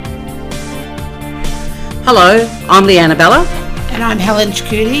Hello, I'm Leanna Bella. And I'm Helen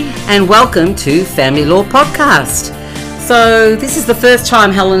Chakouty. And welcome to Family Law Podcast. So this is the first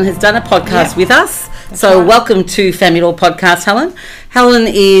time Helen has done a podcast with us. So welcome to Family Law Podcast, Helen. Helen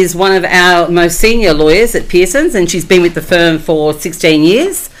is one of our most senior lawyers at Pearson's, and she's been with the firm for 16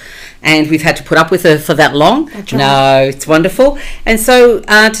 years. And we've had to put up with her for that long. That's right. No, it's wonderful. And so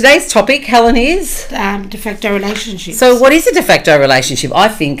today's topic, Helen, is? De facto relationships. So what is a de facto relationship? I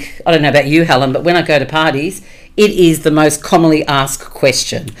don't know about you, Helen, but when I go to parties, it is the most commonly asked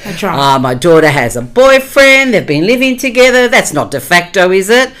question. That's right. My daughter has a boyfriend, they've been living together. That's not de facto, is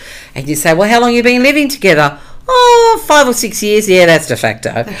it? And you say, well, how long have you been living together? Oh, 5 or 6 years. Yeah, that's de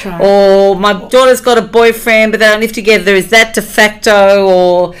facto. That's right. Or my daughter's got a boyfriend, but they don't live together. Is that de facto?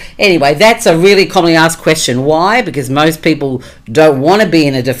 Or anyway, that's a really commonly asked question. Why? Because most people don't want to be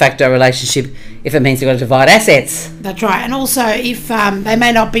in a de facto relationship if it means they've got to divide assets. That's right. And also, if they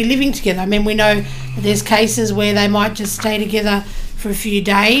may not be living together. I mean, we know there's cases where they might just stay together for a few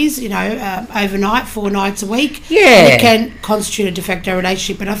days, overnight, 4 nights a week. Yeah. And it can constitute a de facto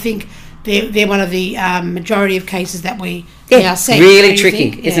relationship. But I think they're one of the majority of cases that we now see. Really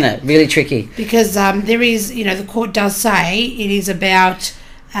tricky, isn't it? Really tricky. Because there is, the court does say it is about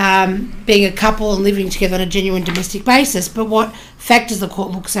being a couple and living together on a genuine domestic basis, but what factors the court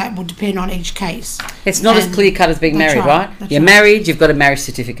looks at will depend on each case. It's not as clear cut as being married, right? You're right. married, you've got a marriage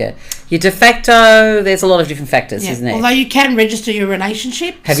certificate. You're de facto, there's a lot of different factors, isn't there? Although you can register your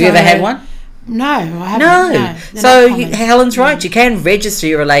relationship. Have you ever had one? No, I haven't. No. So Helen's right, you can register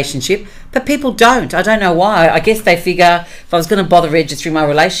your relationship, but people don't. I don't know why. I guess they figure if I was going to bother registering my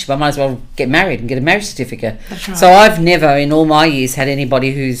relationship, I might as well get married and get a marriage certificate. That's right. So I've never in all my years had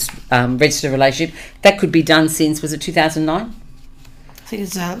anybody who's registered a relationship. That could be done since, was it 2009? I think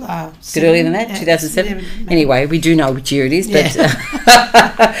it's bit earlier than that, 2007. Anyway, we do know which year it is. But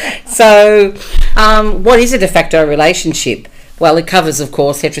so what is a de facto relationship? Well, it covers, of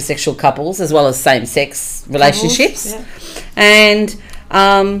course, heterosexual couples as well as same-sex relationships. And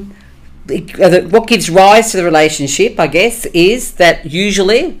what gives rise to the relationship, I guess, is that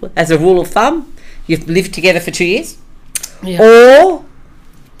usually, as a rule of thumb, you've lived together for 2 years, or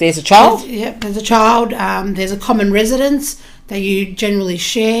there's a child. There's a child. There's a common residence that you generally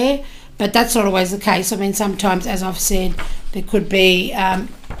share, but that's not always the case. I mean, sometimes, as I've said, there could be,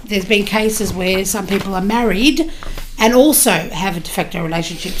 there's been cases where some people are married and also have a de facto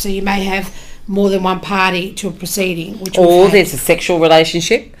relationship. So you may have more than one party to a proceeding. Or there's a sexual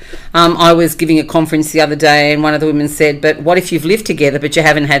relationship. I was giving a conference the other day and one of the women said, but what if you've lived together but you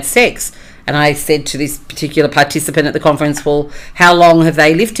haven't had sex? And I said to this particular participant at the conference, well, how long have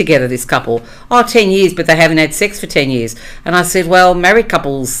they lived together, this couple? Oh, 10 years, but they haven't had sex for 10 years. And I said, well, married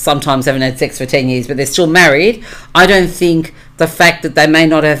couples sometimes haven't had sex for 10 years, but they're still married. I don't think the fact that they may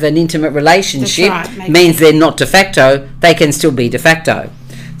not have an intimate relationship means they're not de facto. They can still be de facto.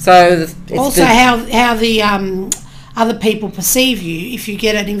 So also how the other people perceive you. If you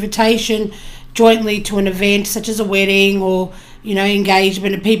get an invitation jointly to an event such as a wedding or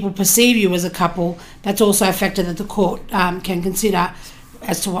engagement, and people perceive you as a couple, that's also a factor that the court can consider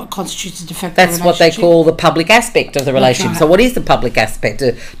as to what constitutes a de facto relationship. That's what they call the public aspect of the relationship. Right. So what is the public aspect?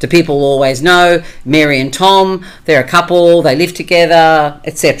 Do people always know Mary and Tom, they're a couple, they live together,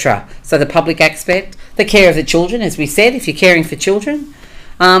 etc.? So the public aspect, the care of the children, as we said, if you're caring for children.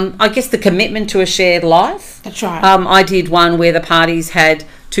 I guess the commitment to a shared life. That's right. I did one where the parties had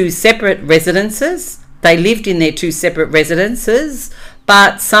 2 separate residences. They lived in their 2 separate residences,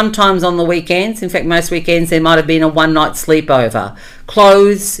 but sometimes on the weekends, in fact most weekends, there might have been a one-night sleepover.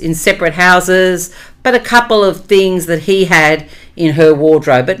 Clothes in separate houses, but a couple of things that he had in her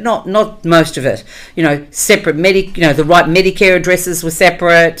wardrobe, but not most of it. Separate the right Medicare addresses were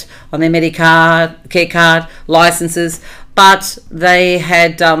separate on their Medicare care card, licenses, but they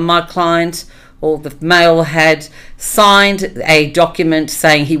had, my client, or the male had signed a document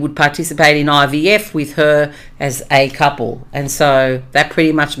saying he would participate in IVF with her as a couple. And so that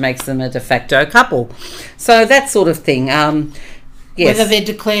pretty much makes them a de facto couple. So that sort of thing. Yes. Whether they're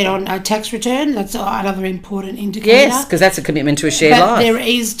declared on a tax return, that's another important indicator. Yes, because that's a commitment to a shared life. There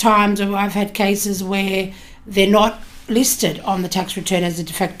is times where I've had cases where they're not listed on the tax return as a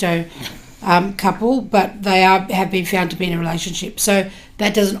de facto couple, but they have been found to be in a relationship. So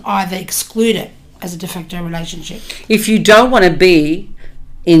that doesn't either exclude it as a de facto relationship. If you don't want to be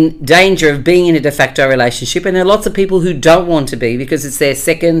in danger of being in a de facto relationship, and there are lots of people who don't want to be because it's their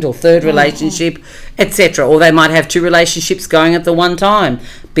second or third relationship, etc., or they might have 2 relationships going at the one time,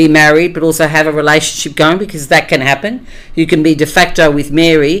 be married but also have a relationship going, because that can happen. You can be de facto with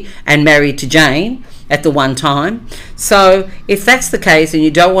Mary and married to Jane, at the one time. So if that's the case and you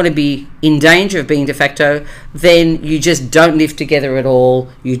don't want to be in danger of being de facto, then you just don't live together at all.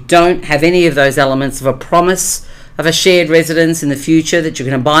 You don't have any of those elements of a promise of a shared residence in the future, that you're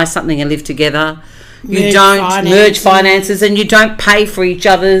going to buy something and live together. You don't merge finances, and you don't pay for each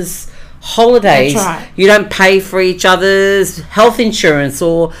other's holidays. That's right. You don't pay for each other's health insurance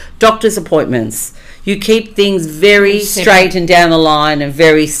or doctor's appointments. You keep things very straight and down the line and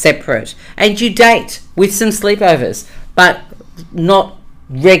very separate. And you date with some sleepovers, but not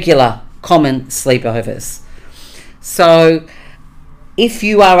regular, common sleepovers. So if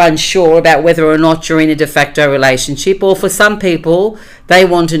you are unsure about whether or not you're in a de facto relationship, or for some people, they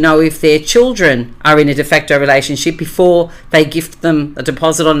want to know if their children are in a de facto relationship before they gift them a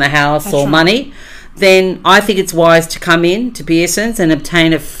deposit on the house or money, then I think it's wise to come in to Pearson's and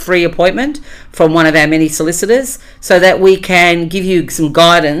obtain a free appointment from one of our many solicitors, so that we can give you some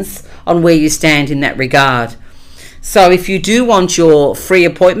guidance on where you stand in that regard. So if you do want your free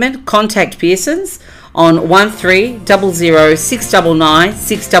appointment, contact Pearson's on 1300 699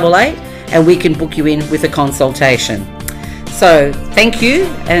 688, and we can book you in with a consultation. So thank you,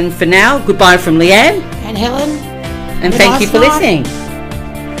 and for now, goodbye from Leanne and Helen, and thank you for listening.